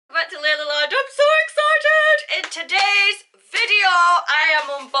I am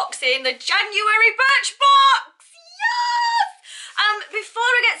unboxing the January Birchbox! Yes! Before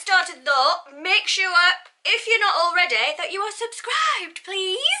I get started though, make sure, if you're not already, that you are subscribed,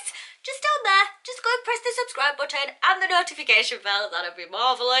 please. Just down there, just go and press the subscribe button and the notification bell. That'd be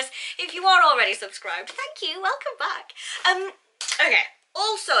marvellous. If you are already subscribed, thank you, welcome back. Okay,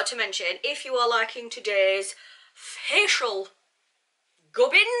 also to mention, if you are liking today's facial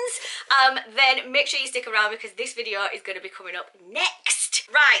gubbins, then make sure you stick around because this video is going to be coming up next.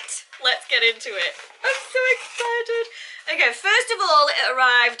 Right, let's get into it. I'm so excited. Okay, first of all, it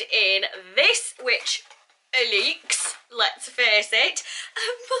arrived in this, which leaks, let's face it.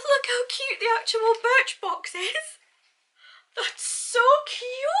 But look how cute the actual Birchbox is. That's so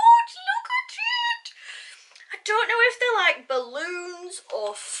cute, look at it. I don't know if they're like balloons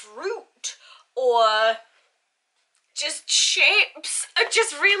or fruit or just shapes. I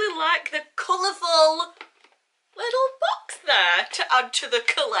just really like the colourful little box there to add to the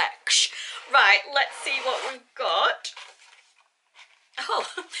collection. Right, let's see what we've got. Oh,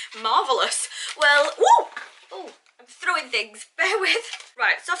 marvellous. Well, woo! Oh, I'm throwing things, bear with.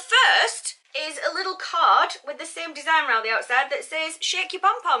 Right, so first is a little card with the same design around the outside that says shake your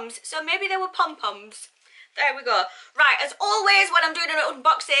pom-poms. So maybe they were pom-poms. There we go. Right, as always when I'm doing an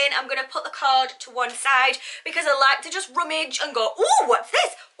unboxing, I'm going to put the card to one side because I like to just rummage and go, ooh, what's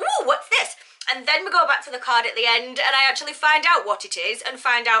this? Ooh, what's this? And then we go back to the card at the end and I actually find out what it is and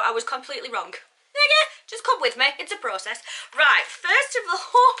find out I was completely wrong. Yeah, just come with me, it's a process. Right, first of all,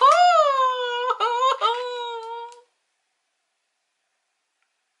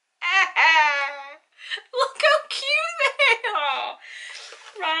 look how cute they are.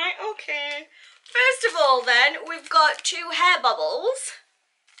 Right, okay. First of all then, we've got two hair bubbles.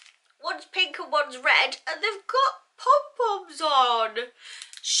 One's pink and one's red, and they've got pom-poms on.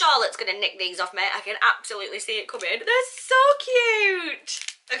 Charlotte's gonna nick these off me, I can absolutely see it coming. They're so cute.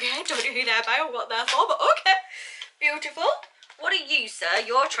 Okay, I don't know who they're by or what they're for, but okay. Beautiful. What are you, sir?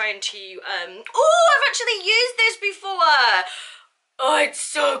 You're trying to, oh, I've actually used this before. Oh, it's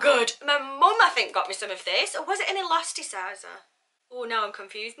so good. My mum, I think, got me some of this. Or was it an elasticizer? Oh, now I'm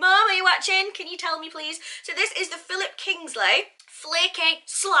confused. Mum, are you watching? Can you tell me, please? So this is the Philip Kingsley Flaky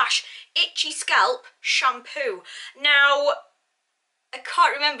 / Itchy Scalp Shampoo. Now, I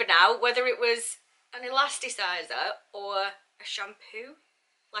can't remember now whether it was an elasticizer or a shampoo.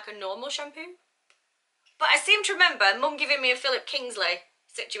 Like a normal shampoo. But I seem to remember Mum giving me a Philip Kingsley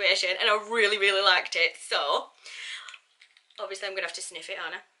situation and I really, really liked it. So, obviously I'm going to have to sniff it,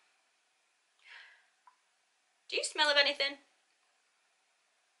 aren't I? Do you smell of anything?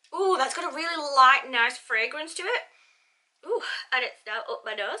 Ooh, that's got a really light, nice fragrance to it. Ooh, and it's now up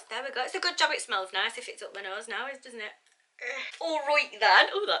my nose. There we go. It's a good job it smells nice if it's up my nose now, doesn't it? All right then.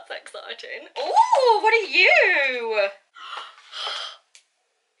 Oh, that's exciting. Oh, what are you?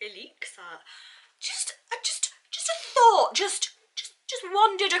 Elixir. Just a thought. Just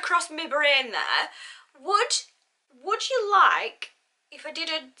wandered across my brain there. Would you like if I did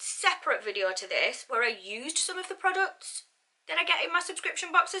a separate video to this where I used some of the products that I get in my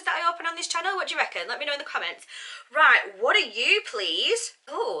subscription boxes that I open on this channel? What do you reckon? Let me know in the comments. Right, what are you, please?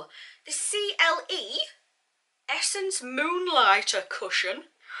 Oh, the CLE Essence Moonlighter Cushion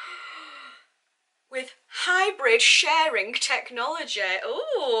with hybrid sharing technology.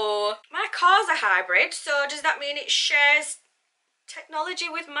 Oh, my car's a hybrid, so does that mean it shares technology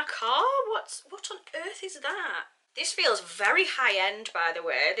with my car? What on earth is that? This feels very high-end, by the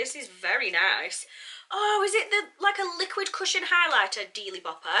way. This is very nice. Oh, is it like a liquid cushion highlighter dealy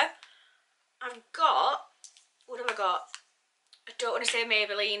bopper? I've got, what have I got? I don't want to say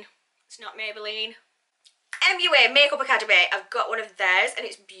Maybelline. It's not Maybelline. MUA, Makeup Academy. I've got one of theirs and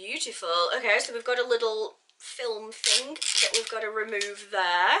it's beautiful. Okay, so we've got a little film thing that we've got to remove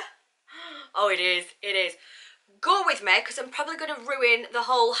there. Oh, it is. Go with me because I'm probably going to ruin the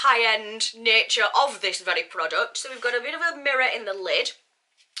whole high-end nature of this very product. So we've got a bit of a mirror in the lid.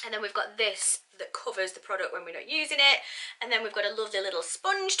 And then we've got this that covers the product when we're not using it. And then we've got a lovely little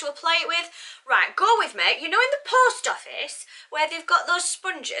sponge to apply it with. Right, go with me. You know in the post office where they've got those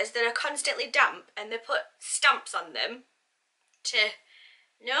sponges that are constantly damp and they put stamps on them to...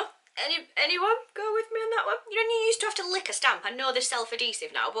 No? Anyone go with me on that one? You know, you used to have to lick a stamp. I know they're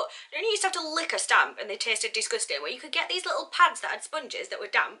self-adhesive now, but you know, you used to have to lick a stamp and they tasted disgusting. Where you could get these little pads that had sponges that were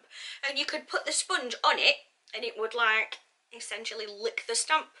damp and you could put the sponge on it and it would like essentially lick the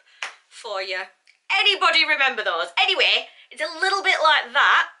stamp for you. Anybody remember those? Anyway, it's a little bit like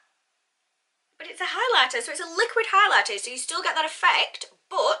that, but it's a highlighter, so it's a liquid highlighter, so you still get that effect,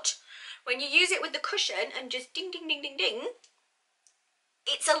 but when you use it with the cushion and just ding, ding, ding, ding, ding,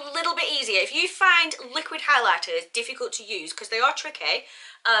 it's a little bit easier. If you find liquid highlighters difficult to use, because they are tricky,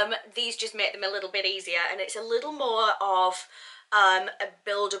 these just make them a little bit easier, and it's a little more of a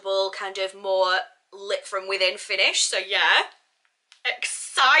buildable, kind of more lit from within finish. So yeah,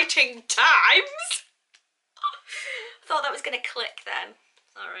 exciting times. Thought that was gonna click then.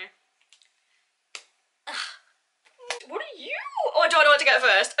 Sorry. What are you? Oh, I don't know what to get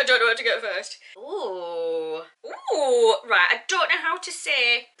first. I don't know what to get first. Ooh. Ooh. Right, I don't know how to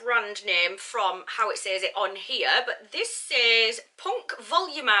say brand name from how it says it on here, but this says Punk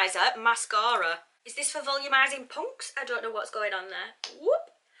Volumizer Mascara. Is this for volumizing punks? I don't know what's going on there.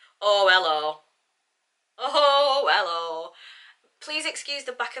 Whoop. Oh, hello. Oh, hello. Please excuse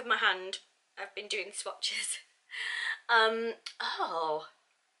the back of my hand. I've been doing swatches. Oh.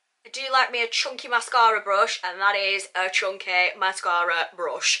 I do like me a chunky mascara brush, and that is a chunky mascara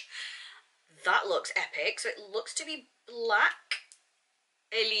brush. That looks epic. So it looks to be black.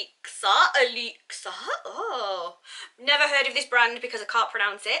 Elixir. Oh. Never heard of this brand because I can't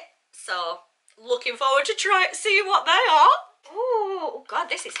pronounce it. So looking forward to seeing what they are. Oh god,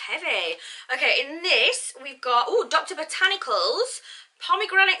 this is heavy. Okay, in this we've got Dr. Botanicals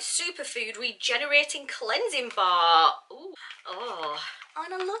Pomegranate Superfood Regenerating Cleansing Bar. Ooh. Oh,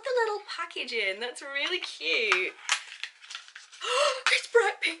 and I love the little packaging. That's really cute. It's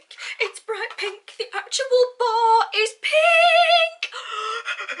bright pink. It's bright pink. The actual bar is pink.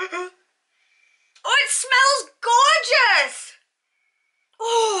 Oh, it smells gorgeous.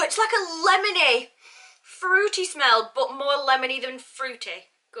 Oh, it's like a lemony, fruity smell, but more lemony than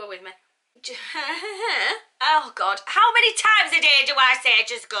fruity. Go with me. Oh god, how many times a day do I say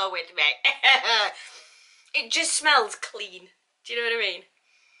just go with me? It just smells clean. Do you know what I mean?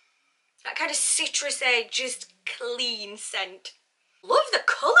 That kind of citrusy, just clean scent. Love the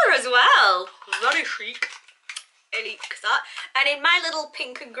colour as well. Very chic. Elixir. And in my little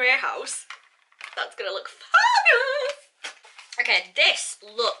pink and grey house, that's gonna look fabulous. Okay, this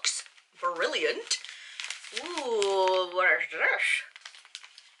looks brilliant. Ooh, what is this?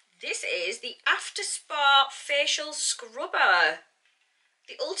 This is the After Spa Facial Scrubber.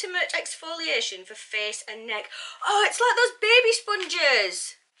 The ultimate exfoliation for face and neck. Oh, it's like those baby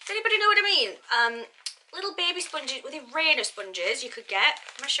sponges. Does anybody know what I mean? Little baby sponges, with a rain of sponges you could get.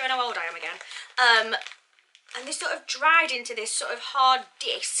 Am I showing how old I am again? And they sort of dried into this sort of hard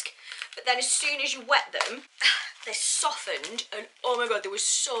disc, but then as soon as you wet them, they softened, and oh my god, they were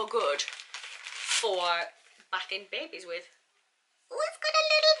so good for bathing babies with. Oh, it's got a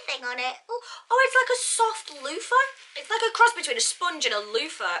little thing on it. Oh, it's like a soft loofah. It's like a cross between a sponge and a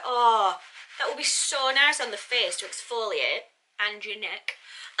loofah. Oh, that would be so nice on the face to exfoliate, and your neck.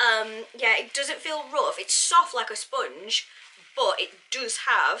 Yeah, it doesn't feel rough. It's soft like a sponge, but it does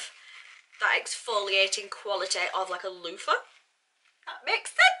have that exfoliating quality of like a loofah. That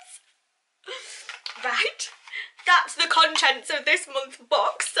makes sense. Right, that's the contents of this month's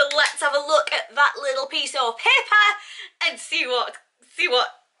box. So let's have a look at that little piece of paper and see what.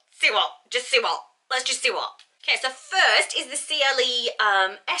 Let's just see what. Okay, so first is the CLE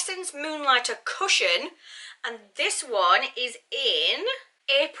Essence Moonlighter Cushion, and this one is in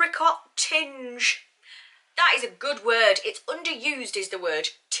Apricot Tinge. That is a good word. It's underused is the word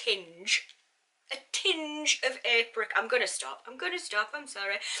tinge. A tinge of apricot. I'm gonna stop, I'm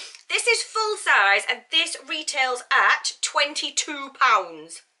sorry. This is full size and this retails at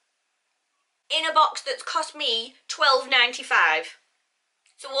 £22. In a box that's cost me £12.95.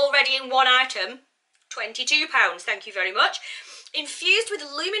 So already in one item, £22, thank you very much. Infused with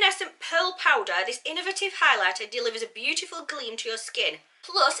luminescent pearl powder, this innovative highlighter delivers a beautiful gleam to your skin.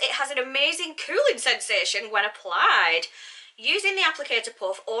 Plus, it has an amazing cooling sensation when applied. Using the applicator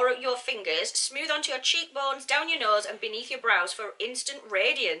puff or your fingers, smooth onto your cheekbones, down your nose and beneath your brows for instant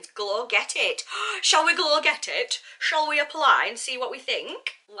radiance. Glow get it. Shall we glow get it? Shall we apply and see what we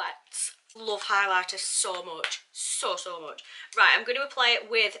think? Let's. Love highlighter so much. So much. Right, I'm going to apply it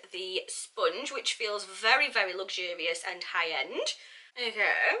with the sponge, which feels very, very luxurious and high-end.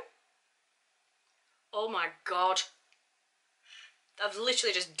 Okay. Oh my god. I've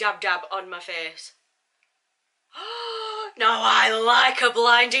literally just dab on my face. Now I like a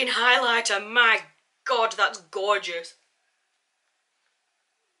blinding highlighter. My god, that's gorgeous.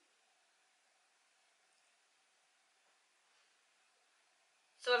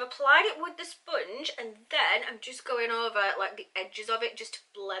 So I've applied it with the sponge and then I'm just going over like the edges of it just to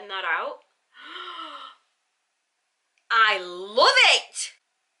blend that out. I love it!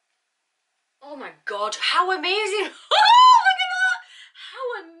 Oh my god, how amazing! Look at that!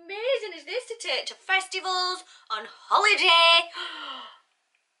 How amazing is this to take to festivals, on holiday?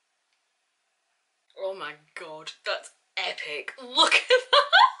 Oh my god, that's epic. Look at that.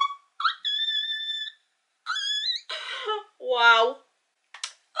 Wow.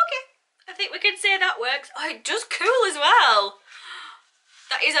 Okay, I think we can say that works. Oh, it does cool as well.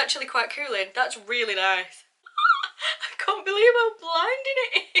 That is actually quite cooling. That's really nice. I can't believe how blinding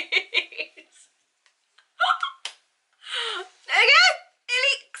it is. Okay,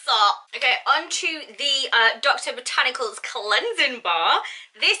 elixir. Okay, on to the Dr. Botanicals Cleansing Bar.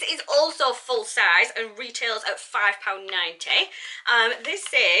 This is also full size and retails at £5.90. This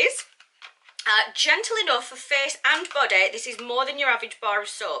says, gentle enough for face and body, this is more than your average bar of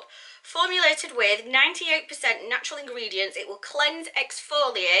soap. Formulated with 98% natural ingredients, it will cleanse,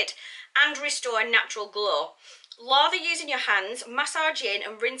 exfoliate and restore a natural glow. Lather using your hands, massage in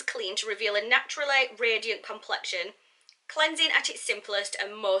and rinse clean to reveal a naturally radiant complexion. Cleansing at its simplest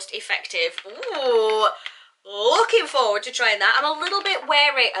and most effective. Ooh, looking forward to trying that. I'm a little bit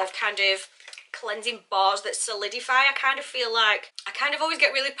wary of kind of cleansing bars that solidify. I kind of feel like, I kind of always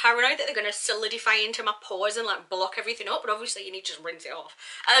get really paranoid that they're going to solidify into my pores and like block everything up, but obviously you need to just rinse it off.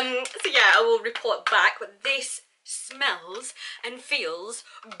 So yeah, I will report back, but this smells and feels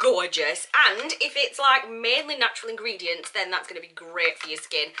gorgeous, and if it's like mainly natural ingredients, then that's going to be great for your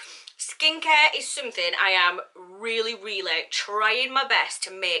skin. Skincare is something I am really trying my best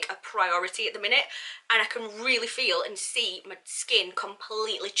to make a priority at the minute, and I can really feel and see my skin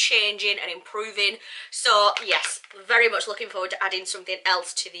completely changing and improving. So yes, very much looking forward to adding something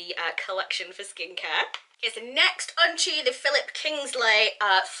else to the collection for skincare. Okay, so next onto the Philip Kingsley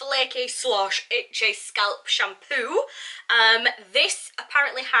Flaky Slosh Itchy Scalp Shampoo. This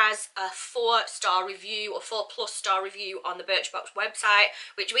apparently has a 4-star review, or 4+ star review on the Birchbox website,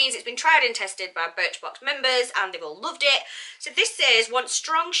 which means it's been tried and tested by Birchbox members and they've all loved it. So this says, want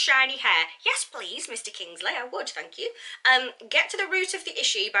strong shiny hair? Yes please, Mr. Kingsley, I would, thank you. Get to the root of the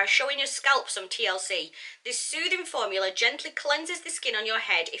issue by showing your scalp some TLC. This soothing formula gently cleanses the skin on your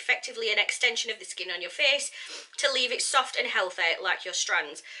head, effectively an extension of the skin on your face, to leave it soft and healthy like your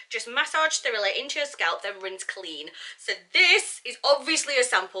strands. Just massage thoroughly into your scalp, then rinse clean. So this is obviously a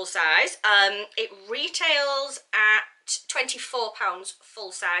sample size. It retails at £24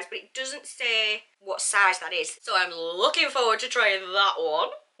 full size, but it doesn't say what size that is, so I'm looking forward to trying that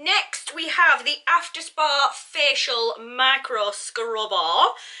one. Next we have the After Spa Facial Micro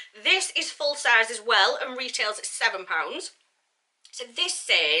Scrubber. This is full size as well and retails at £7. So this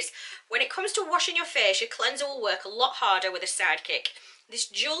says, when it comes to washing your face, your cleanser will work a lot harder with a sidekick. This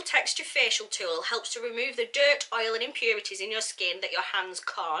dual texture facial tool helps to remove the dirt, oil and impurities in your skin that your hands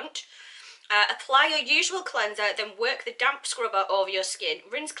can't. Apply your usual cleanser, then work the damp scrubber over your skin.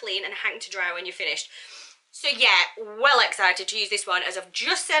 Rinse clean and hang to dry when you're finished. So yeah, well excited to use this one. As I've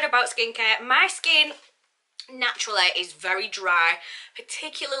just said about skincare, my skin naturally is very dry,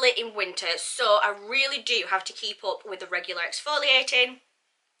 particularly in winter, so I really do have to keep up with the regular exfoliating,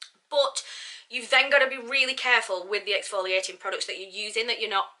 but you've then got to be really careful with the exfoliating products that you're using, that you're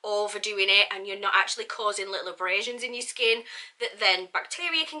not overdoing it and you're not actually causing little abrasions in your skin that then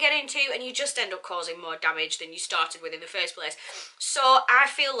bacteria can get into, and you just end up causing more damage than you started with in the first place. So I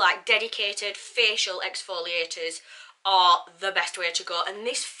feel like dedicated facial exfoliators are the best way to go, and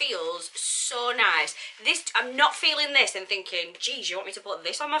this feels so nice. This, I'm not feeling this and thinking, geez, you want me to put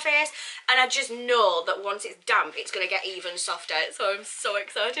this on my face? And I just know that once it's damp, it's going to get even softer, so I'm so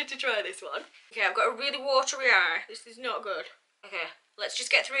excited to try this one. Okay, I've got a really watery eye. This is not good. Okay, let's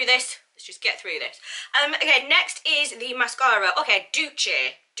just get through this. Okay, next is the mascara. Okay, Duce.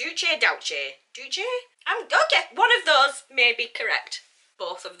 Okay, one of those may be correct.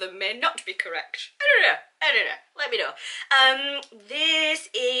 Both of them may not be correct. I don't know. Let me know. This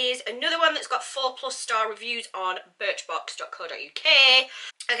is another one that's got 4+ star reviews on birchbox.co.uk.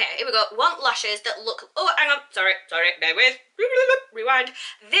 Okay, here we go. Want lashes that look... Oh, hang on. Sorry, bear with. Rewind.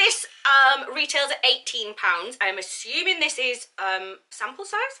 This retails at £18. I'm assuming this is sample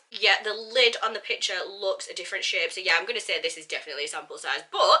size? Yeah, the lid on the picture looks a different shape. So yeah, I'm going to say this is definitely a sample size,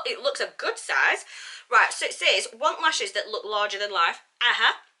 but it looks a good size. Right, so it says, want lashes that look larger than life?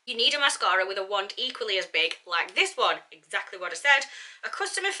 You need a mascara with a wand equally as big, like this one. Exactly what I said. A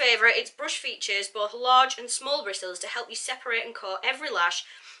customer favourite, its brush features both large and small bristles to help you separate and coat every lash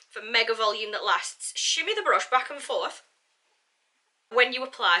for mega volume that lasts. Shimmy the brush back and forth when you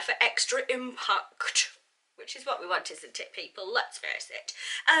apply for extra impact, which is what we want, isn't it, people? Let's face it.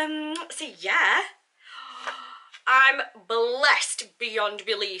 So yeah, I'm blessed beyond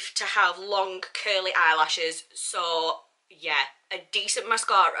belief to have long curly eyelashes, so yeah, a decent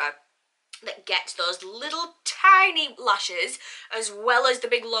mascara that gets those little tiny lashes as well as the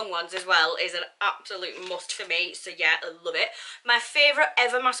big long ones as well is an absolute must for me. So yeah, I love it. My favourite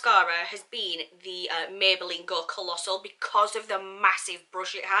ever mascara has been the Maybelline Go Colossal because of the massive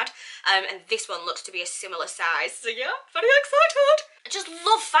brush it had, and this one looks to be a similar size, so yeah, very excited. I just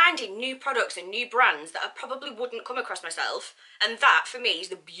love finding new products and new brands that I probably wouldn't come across myself, and that for me is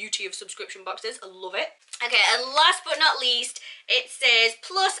the beauty of subscription boxes. I love it. Okay, and last but not least, it says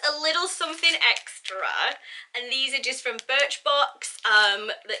plus a little something extra, and these are just from Birchbox.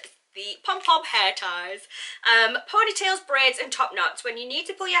 The pom-pom hair ties, ponytails, braids and top knots. When you need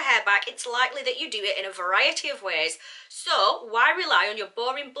to pull your hair back, it's likely that you do it in a variety of ways, so why rely on your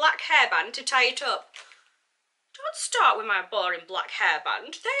boring black hairband to tie it up? Don't start with my boring black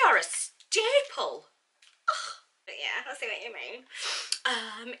hairband, they are a staple. Ugh. But yeah, I see what you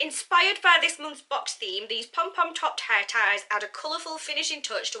mean. Inspired by this month's box theme, these pom-pom topped hair ties add a colourful finishing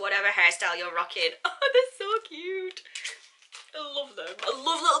touch to whatever hairstyle you're rocking. Oh, they're so cute. I love them. I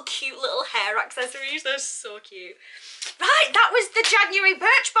love little cute little hair accessories. They're so cute. Right, that was the January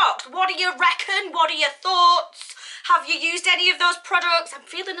Birchbox. What do you reckon? What are your thoughts? Have you used any of those products? I'm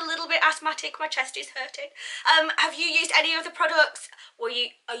feeling a little bit asthmatic. My chest is hurting. Have you used any of the products? Are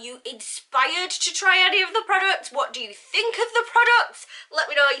you inspired to try any of the products? What do you think of the products? Let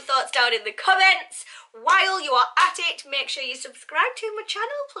me know your thoughts down in the comments. While you are at it, make sure you subscribe to my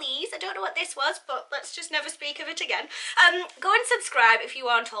channel, please. I don't know what this was, but let's just never speak of it again. Go and subscribe if you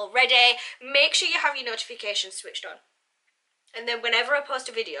aren't already. Make sure you have your notifications switched on. And then whenever I post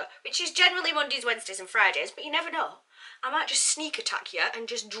a video, which is generally Mondays, Wednesdays and Fridays, but you never know, I might just sneak attack you and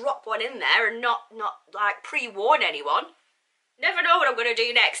just drop one in there and not like pre-warn anyone. Never know what I'm going to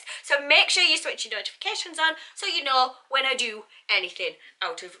do next. So make sure you switch your notifications on so you know when I do anything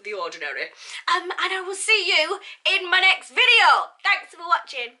out of the ordinary. And I will see you in my next video. Thanks for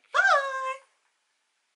watching. Bye!